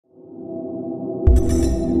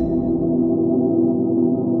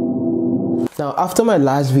Now, after my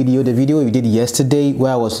last video, the video we did yesterday,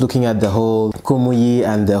 where I was looking at the whole 𝐻𝐿𝐻𝐿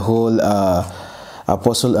and the whole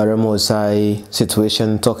Apostle 𝙪𝙾𝚘𝚗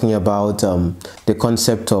situation, talking about the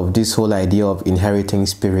concept of this whole idea of inheriting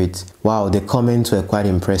spirit. Wow, the comments were quite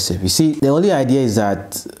impressive. You see, the only idea is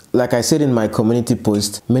that, like I said in my community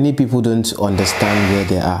post, many people don't understand where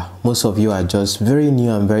they are. Most of you are just very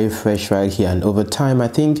new and very fresh right here, and over time, I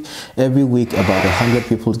think every week about 100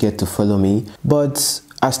 people get to follow me. But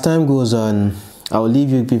as time goes on, I'll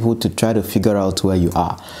leave you people to try to figure out where you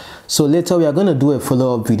are. So later we are going to do a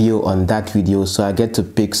follow-up video on that video, so I get to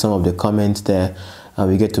pick some of the comments there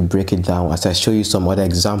and we get to break it down as I show you some other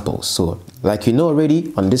examples. So like you know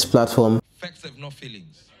already, on this platform, facts have no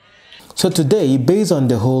feelings. So today, based on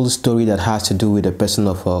the whole story that has to do with the person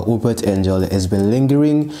of Uebert Angel, has been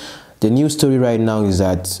lingering. The new story right now is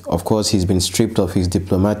that, of course, he's been stripped of his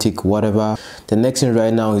diplomatic whatever. The next thing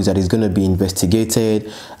right now is that he's going to be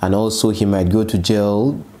investigated, and also he might go to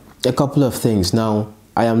jail. A couple of things. Now,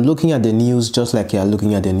 I am looking at the news just like you are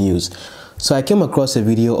looking at the news. So I came across a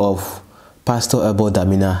video of Pastor Abel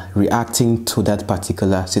Damina reacting to that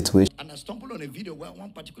particular situation. And I stumbled on a video where one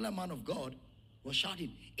particular man of God was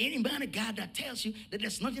shouting, any man of God that tells you that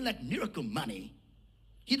there's nothing like miracle money,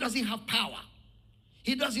 he doesn't have power.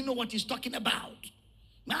 He doesn't know what he's talking about.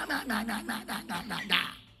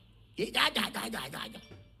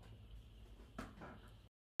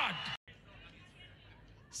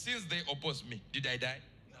 Since they opposed me, did I die?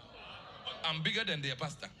 No. I'm bigger than their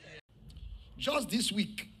pastor. Just this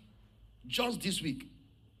week,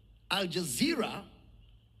 Aljazeera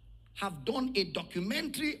have done a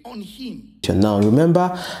documentary on him. Now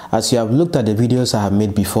remember, as you have looked at the videos I have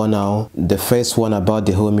made before now, the first one about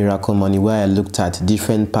the whole miracle money, where I looked at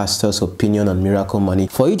different pastors' opinion on miracle money,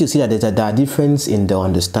 for you to see that there are difference in the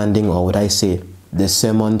understanding, or would I say the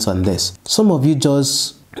sermons on this. Some of you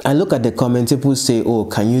just, I look at the comments, people say, oh,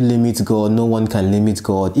 can you limit God? No one can limit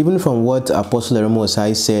God. Even from what Apostle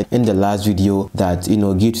𝙪𝙾𝚘𝚗 said in the last video, that, you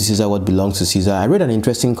know, give to Caesar what belongs to Caesar. I read an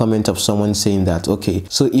interesting comment of someone saying that, okay,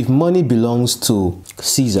 so if money belongs to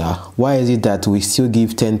Caesar, why is it that we still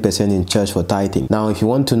give 10% in church for tithing? Now, if you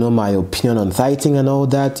want to know my opinion on tithing and all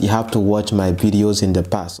that, you have to watch my videos in the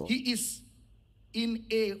past. He is in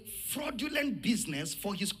a fraudulent business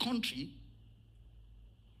for his country,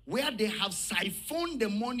 where they have siphoned the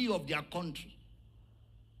money of their country.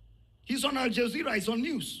 He's on Aljazeera, he's on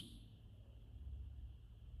news.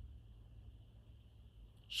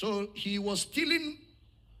 So he was stealing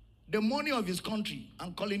the money of his country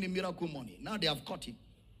and calling it miracle money. Now they have caught him.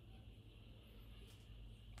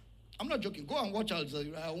 I'm not joking. Go and watch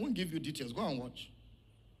Aljazeera. I won't give you details. Go and watch.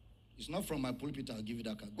 It's not from my pulpit, I'll give you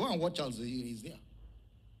that card. Go and watch Aljazeera, he's there.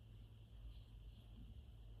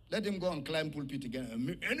 Let him go and climb pulpit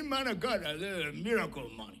again. Any man of God has a miracle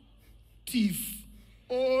money. Thief.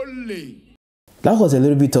 Only. That was a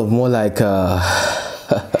little bit of more like,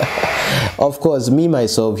 of course, me,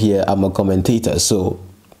 myself here, I'm a commentator. So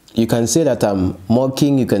you can say that I'm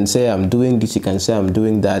mocking, you can say I'm doing this, you can say I'm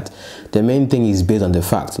doing that. The main thing is based on the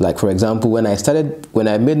fact. Like, for example, when I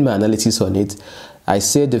made my analysis on it, I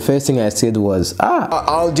said, the first thing I said was,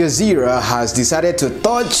 Aljazeera has decided to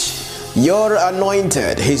touch your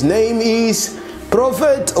anointed. His name is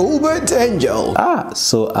Prophet Uebert Angel.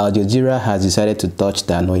 So Aljazeera has decided to touch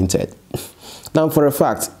the anointed. Now, for a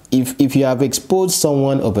fact, if you have exposed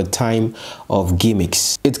someone over time of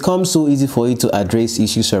gimmicks, it comes so easy for you to address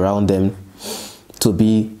issues around them to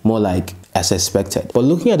be more like as expected. But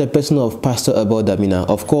looking at the person of Pastor Abel Damina,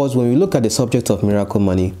 of course, when we look at the subject of miracle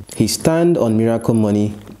money, his stand on miracle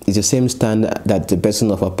money is the same stand that the person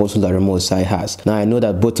of Apostle 𝙪𝙾𝚘𝚗 has. Now, I know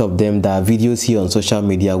that both of them, there are videos here on social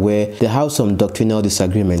media where they have some doctrinal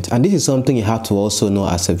disagreement, and this is something you have to also know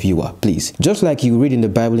as a viewer, please. Just like you read in the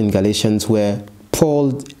Bible in Galatians, where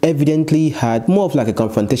Paul evidently had more of like a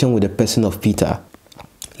confrontation with the person of Peter.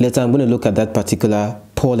 Later, I'm going to look at that particular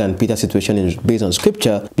Paul and Peter situation based on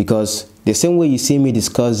scripture, because the same way you see me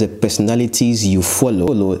discuss the personalities you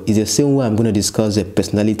follow is the same way I'm going to discuss the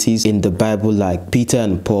personalities in the Bible, like Peter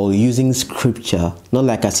and Paul, using scripture, not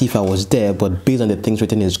like as if I was there, but based on the things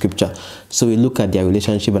written in scripture. So we look at their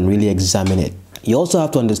relationship and really examine it. You also have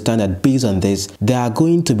to understand that based on this, there are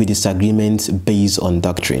going to be disagreements based on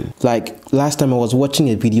doctrine. Like last time I was watching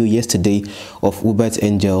a video yesterday of Uebert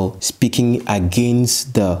Angel speaking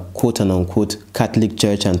against the quote-unquote Catholic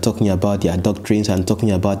Church and talking about their doctrines and talking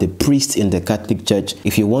about the priests in the Catholic Church.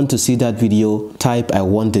 If you want to see that video, type I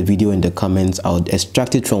want the video in the comments. I'll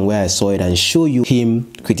extract it from where I saw it and show you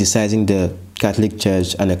him criticizing the Catholic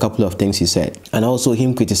Church and a couple of things he said, and also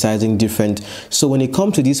him criticizing different. So when it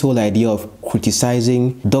comes to this whole idea of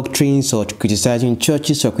criticizing doctrines or criticizing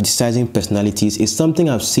churches or criticizing personalities, it's something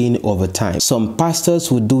I've seen over time. Some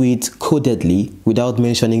pastors would do it codedly without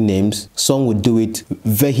mentioning names. Some would do it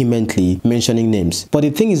vehemently mentioning names. But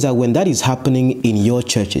the thing is that when that is happening in your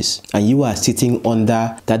churches and you are sitting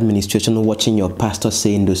under the administration watching your pastor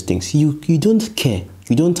saying those things, you don't care.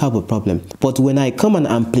 You don't have a problem. But when I come and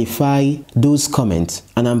amplify those comments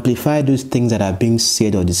and amplify those things that are being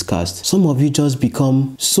said or discussed, some of you just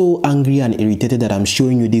become so angry and irritated that I'm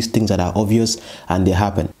showing you these things that are obvious and they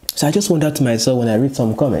happen. So I just wonder to myself when I read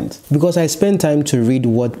some comments, because I spend time to read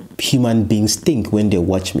what human beings think when they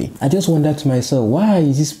watch me. I just wonder to myself, where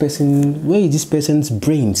is this person's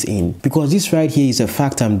brains in? Because this right here is a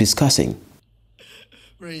fact I'm discussing.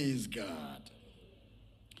 Praise God.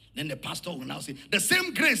 Then the pastor will now say, the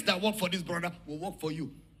same grace that worked for this brother will work for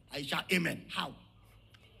you. I shall amen. How?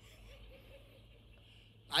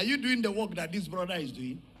 Are you doing the work that this brother is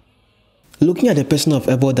doing? Looking at the person of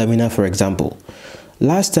Abel Damina, for example,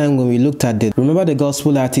 last time when we looked at remember the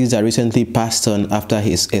gospel artist that recently passed on after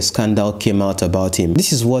a scandal came out about him?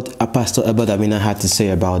 This is what Pastor Abel Damina had to say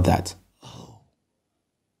about that. Oh,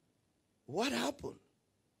 what happened?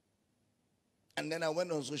 And then I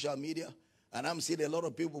went on social media and I'm seeing a lot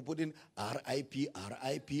of people putting RIP,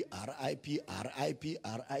 RIP, RIP, RIP,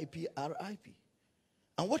 RIP, RIP.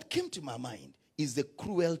 And what came to my mind is the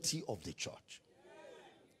cruelty of the church.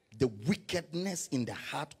 The wickedness in the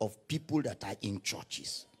heart of people that are in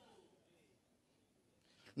churches.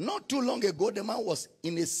 Not too long ago, the man was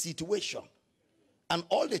in a situation and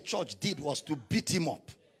all the church did was to beat him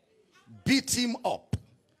up,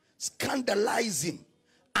 scandalize him,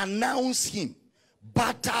 announce him,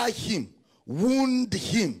 batter him, wound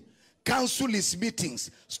him, cancel his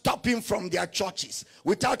meetings, stop him from their churches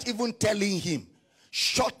without even telling him,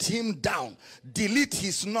 shut him down, delete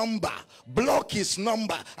his number, block his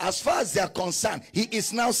number. As far as they are concerned, he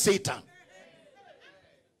is now Satan.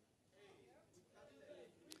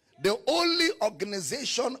 The only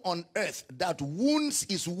organization on earth that wounds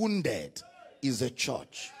is wounded is a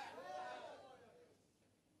church.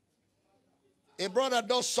 A brother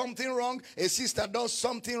does something wrong, a sister does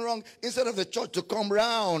something wrong, instead of the church to come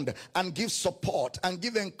round and give support and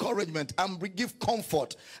give encouragement and give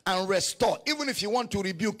comfort and restore. Even if you want to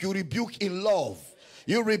rebuke, you rebuke in love.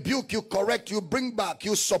 You rebuke, you correct, you bring back,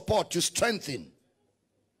 you support, you strengthen.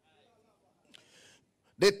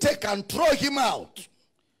 They take and throw him out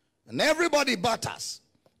and everybody batters.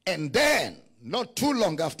 And then, not too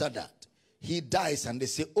long after that, he dies and they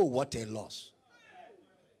say, oh, what a loss.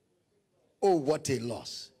 Oh, what a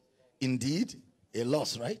loss. Indeed, a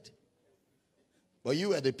loss, right? But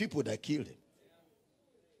you are the people that killed him.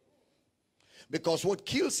 Because what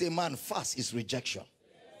kills a man fast is rejection.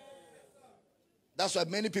 That's why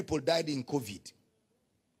many people died in COVID.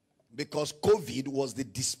 Because COVID was the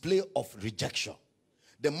display of rejection.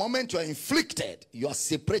 The moment you are inflicted, you are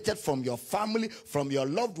separated from your family, from your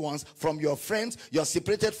loved ones, from your friends. You are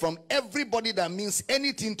separated from everybody that means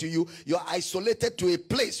anything to you. You are isolated to a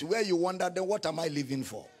place where you wonder, then what am I living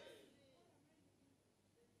for?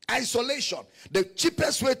 Isolation. The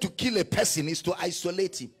cheapest way to kill a person is to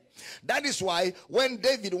isolate him. That is why when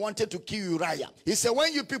David wanted to kill Uriah, he said,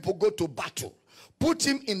 when you people go to battle, put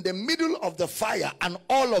him in the middle of the fire and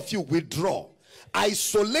all of you withdraw.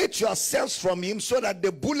 Isolate yourselves from him so that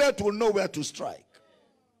the bullet will know where to strike.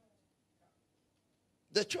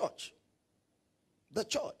 The church. The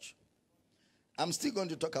church. I'm still going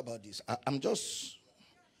to talk about this. I'm just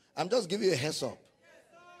giving you a heads up.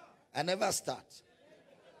 I never start.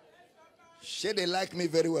 They like me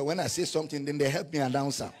very well. When I say something, then they help me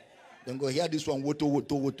announce them. Then go hear this one. Woto,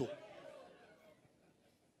 woto, woto.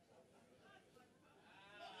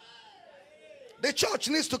 The church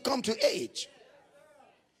needs to come to age.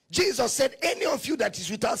 Jesus said, any of you that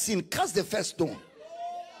is without sin, cast the first stone.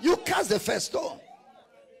 You cast the first stone.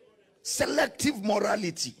 Selective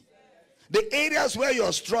morality. The areas where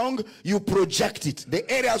you're strong, you project it.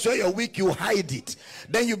 The areas where you're weak, you hide it.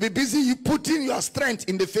 Then you'll be busy putting your strength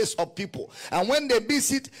in the face of people. And when they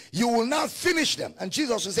miss it, you will now finish them. And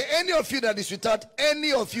Jesus will say, any of you that is without,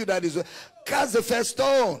 any of you that is, cast the first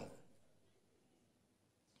stone.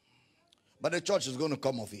 But the church is going to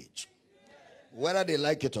come of age. Whether they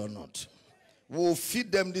like it or not. We'll feed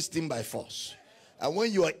them this thing by force. And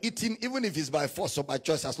when you are eating, even if it's by force or by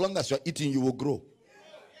choice, as long as you're eating, you will grow.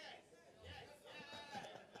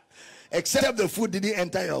 Except the food didn't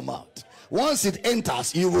enter your mouth. Once it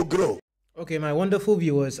enters, you will grow. Okay, my wonderful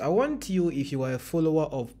viewers, I want you, if you are a follower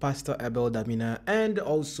of Pastor Abel Damina and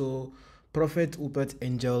also Prophet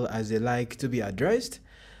𝐻𝐵ERT, as they like to be addressed.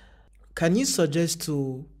 Can you suggest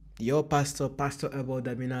to your pastor, Pastor Abel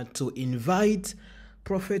Damina, to invite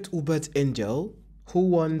Prophet 𝐻𝐵ERT, who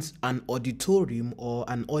wants an auditorium or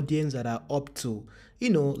an audience that are up to,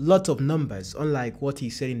 lot of numbers, unlike what he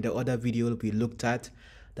said in the other video we looked at,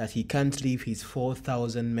 that he can't leave his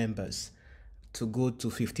 4,000 members to go to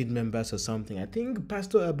 15 members or something. I think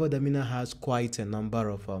Pastor Abel Damina has quite a number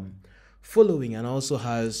of following and also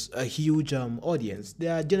has a huge audience. They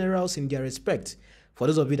are generals in their respect. For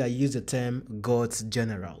those of you that use the term God's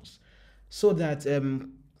generals. So that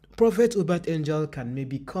Prophet 𝐻𝐵ERT can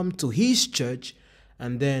maybe come to his church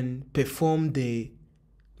and then perform the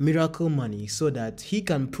miracle money so that he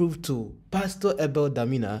can prove to Pastor Abel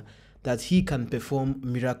Damina that he can perform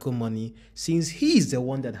miracle money, since he is the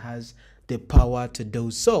one that has the power to do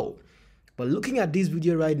so. But looking at this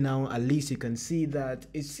video right now, at least you can see that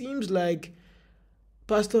it seems like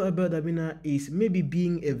Pastor Abel Damina is maybe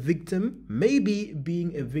being a victim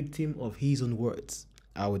of his own words,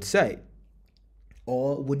 I would say.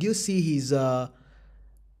 Or would you see his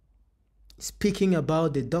speaking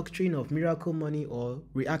about the doctrine of miracle money or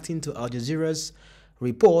reacting to Aljazeera's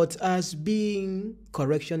report as being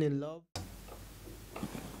correction in love?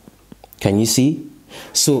 Can you see?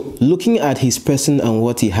 So looking at his person and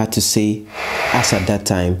what he had to say as at that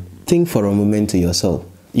time, think for a moment to yourself.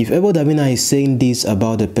 If Abel Damina is saying this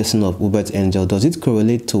about the person of 𝐻𝐵ERT, does it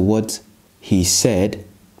correlate to what he said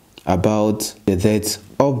about the death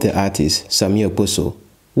of the artist 𝐼𝐡𝐴𝐿?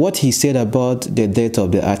 What he said about the death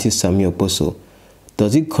of the artist 𝐼𝐡𝐴𝐿,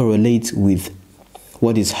 does it correlate with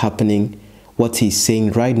what is happening, what he's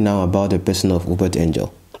saying right now about the person of 𝐻𝐵ERT?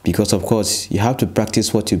 Because of course, you have to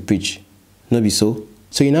practice what you preach. No be so?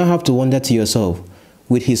 So you now have to wonder to yourself,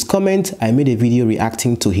 with his comment, I made a video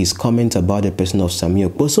reacting to his comment about the person of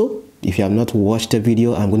𝐼𝐡𝐴𝐿. If you have not watched the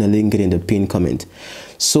video, I'm going to link it in the pinned comment.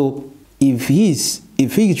 So if he's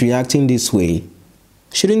reacting this way,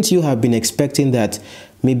 shouldn't you have been expecting that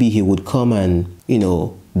maybe he would come and,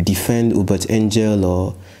 defend 𝐻𝐵ERT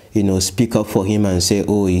or, speak up for him and say,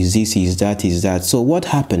 oh, is this, is that, is that. So what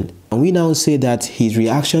happened? And we now say that his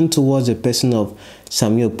reaction towards the person of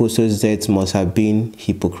𝐼𝐡𝐴𝐿's death must have been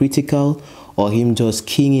hypocritical, or him just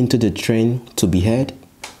keying into the trend to be heard.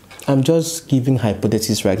 I'm just giving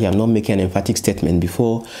hypothesis right here. I'm not making an emphatic statement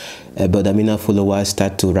before Abel Damina followers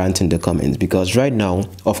start to rant in the comments. Because right now,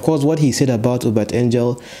 of course, what he said about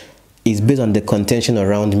𝐻𝐵ERT is based on the contention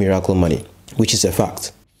around miracle money, which is a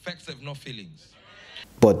fact. Facts have no feelings.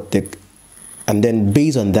 And then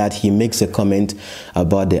based on that, he makes a comment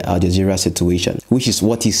about the Aljazeera situation, which is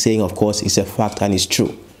what he's saying, of course, is a fact and it's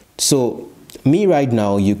true. So me right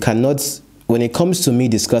now, you cannot, when it comes to me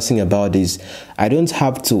discussing about this, I don't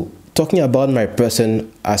have to, talking about my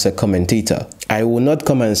person as a commentator, I will not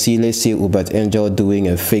come and see, let's say, 𝐻𝐵ERT doing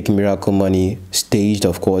a fake miracle money, staged,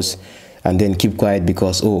 of course, and then keep quiet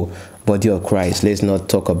because, oh, body of Christ, let's not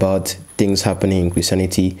talk about things happening in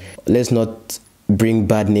Christianity. Let's not bring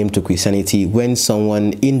bad name to Christianity when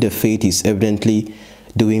someone in the faith is evidently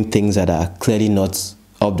doing things that are clearly not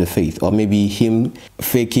of the faith, or maybe him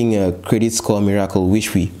faking a credit score miracle,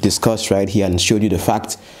 which we discussed right here and showed you the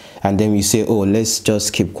fact, and then we say, oh, let's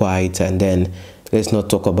just keep quiet and then let's not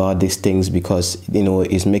talk about these things because,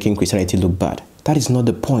 it's making Christianity look bad. That is not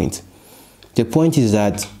the point. The point is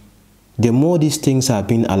that the more these things are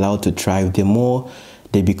being allowed to thrive, the more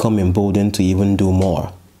they become emboldened to even do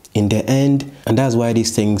more in the end, and that's why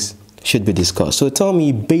these things should be discussed. So tell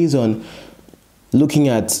me, based on looking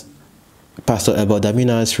at Pastor Abel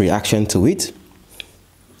Damina's reaction to it,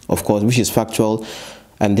 of course, which is factual,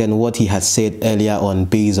 and then what he had said earlier on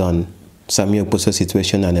based on 𝐼𝐡𝐴𝐿's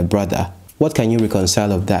situation and a brother, what can you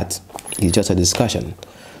reconcile of that? It's just a discussion.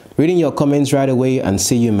 Reading your comments right away and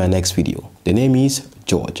see you in my next video. The name is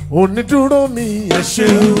George. Onídúró mi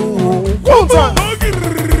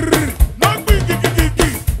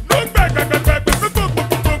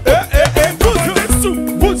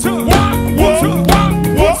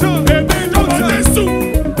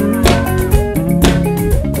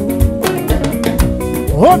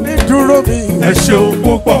ẹ ṣeun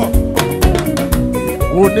púpọ̀.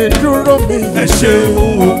 Onídúró mi ẹ ṣeun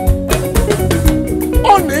o.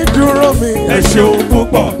 Onídúró mi ẹ ṣeun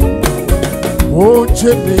púpọ̀. Ó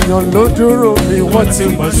jẹ́ ènìyàn ló dúró mi wọ́n ti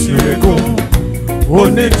mọ̀ sí rego.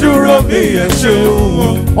 Onídúró mi ẹ ṣeun o.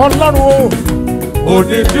 Ọlọ́run o.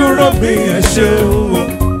 Onídúró mi ẹ ṣeun o.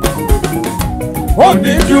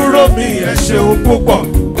 Onídúró mi ẹ ṣeun púpọ̀.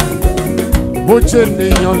 Ó jẹ́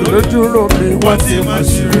ènìyàn ló dúró mi wọ́n ti máa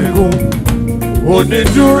ṣeré.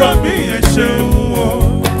 Onídúró mi ẹ ṣeun o.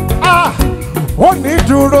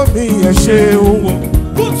 Onídúró mi ẹ ṣeun o.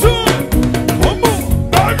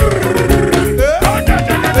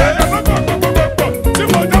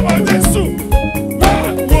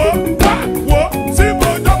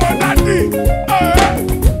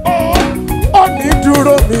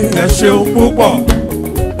 ẹ ṣeun púpọ̀.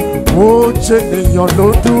 Ó jẹ́ ènìyàn ló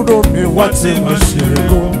dúró mi wọ́n ti mọ̀ ṣe é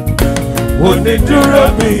kó. Onídúró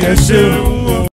mi ẹ ṣeun.